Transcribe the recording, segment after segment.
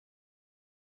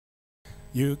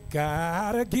You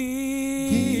gotta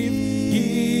give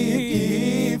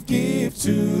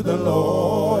to the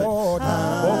Lord.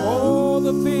 All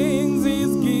the things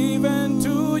He's given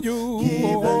to you.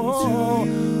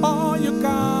 Oh, you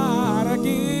gotta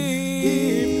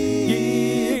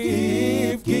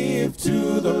give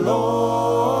to the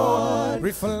Lord.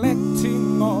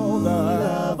 Reflecting all the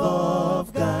love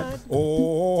of God.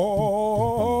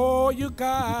 Oh, you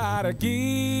gotta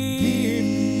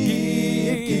give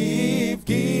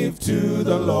to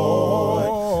the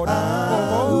Lord.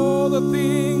 All the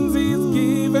things He's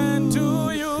given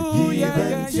to you.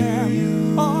 Yeah.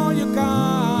 Oh, you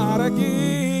gotta give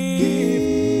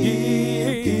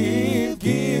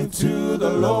to the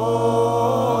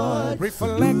Lord.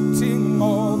 Reflecting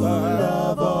all the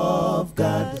love of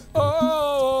God.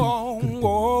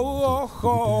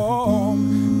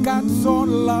 God so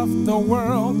loved the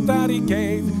world that He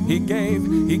gave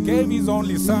His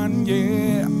only Son,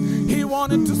 yeah. He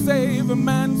wanted to save a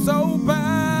man so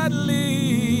badly,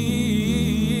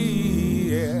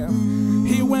 yeah.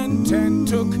 He went and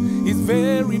took His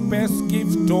very best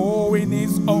gift, in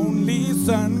His only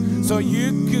Son, so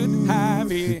you could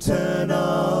have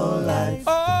eternal life.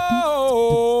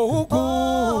 Oh,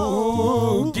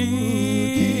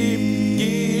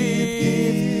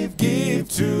 give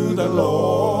to the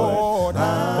Lord.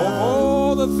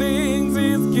 All the things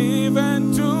He's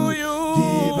given to you.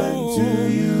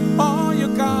 Oh, you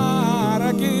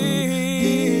gotta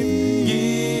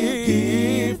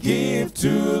give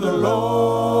to the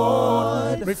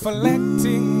Lord.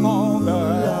 Reflecting all the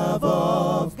love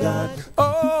of God.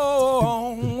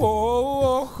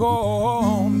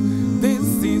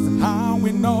 This is how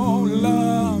we know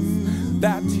love,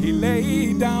 that He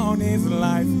laid down His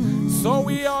life. So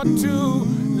we ought to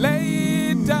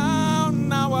lay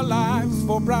down our lives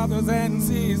for brothers and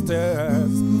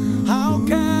sisters. How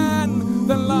can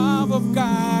the love of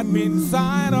God be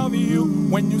inside of you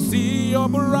when you see your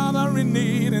brother in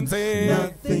need and say,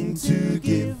 nothing to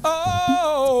give?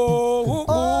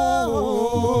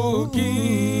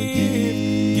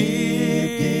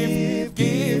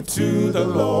 Give to the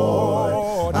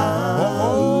Lord.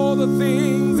 All the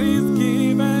things He's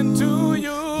given to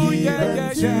you.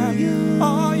 Yeah.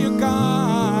 Oh, you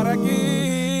gotta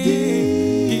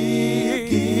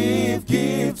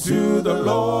give to the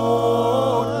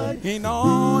Lord in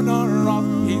honor of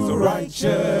His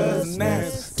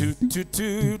righteousness.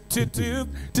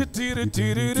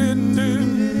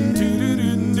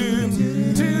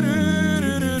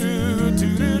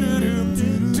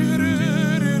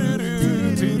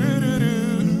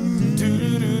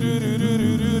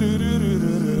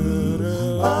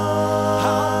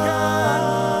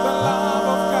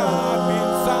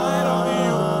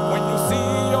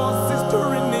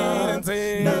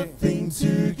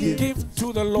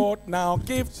 Now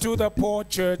give to the poor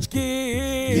church,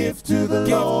 give to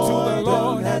the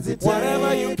Lord,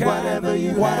 whatever you can, whatever you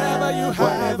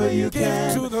have, give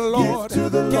to the Lord, give to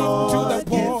the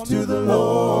poor, give to the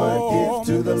Lord, give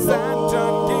to the Lord,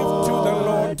 Sandton, give to the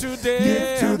Lord today,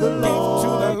 give to the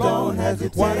Lord,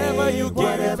 whatever you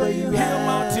give, He'll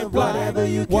multiply,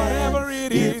 whatever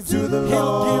it is, He'll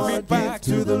give it back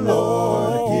to the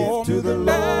Lord, give to the Lord.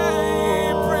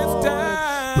 Hey, press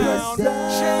down,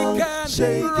 shake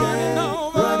and running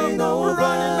over,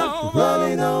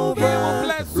 running over, He will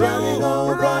bless you, running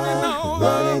over, running over,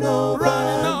 running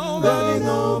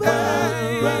over,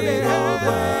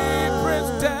 press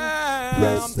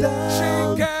down,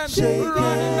 shake and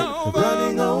running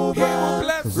over, He will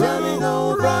bless you, running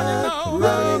over,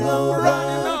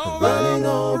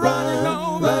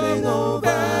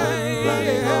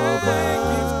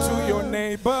 give to your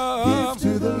neighbor, give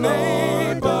to the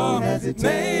neighbor,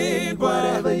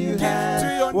 whatever you have, to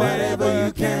your whatever neighbor,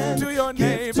 you can, give to your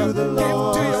neighbor, give to the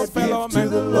Lord, give to your fellow give to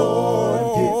the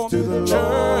Lord, give to the church,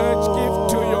 Lord, give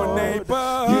to your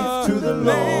neighbor, give to the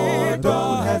Lord,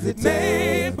 don't hesitate,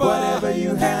 neighbor, whatever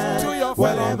you have, give to your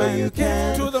whatever fellow you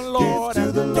can, give to the Lord, give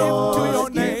to the Lord, give to your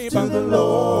give neighbor, to the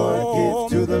Lord, give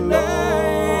to the Lord.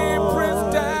 Hey,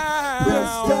 press down,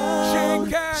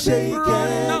 shake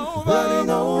and running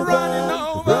over,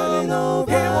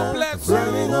 He will bless you,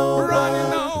 running over,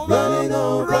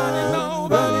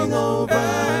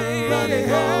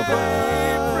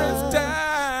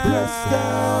 press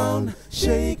down,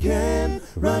 shaking,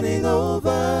 running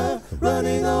over,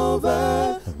 running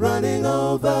over, running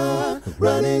over,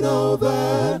 running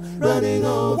over, running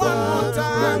over. One more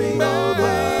time.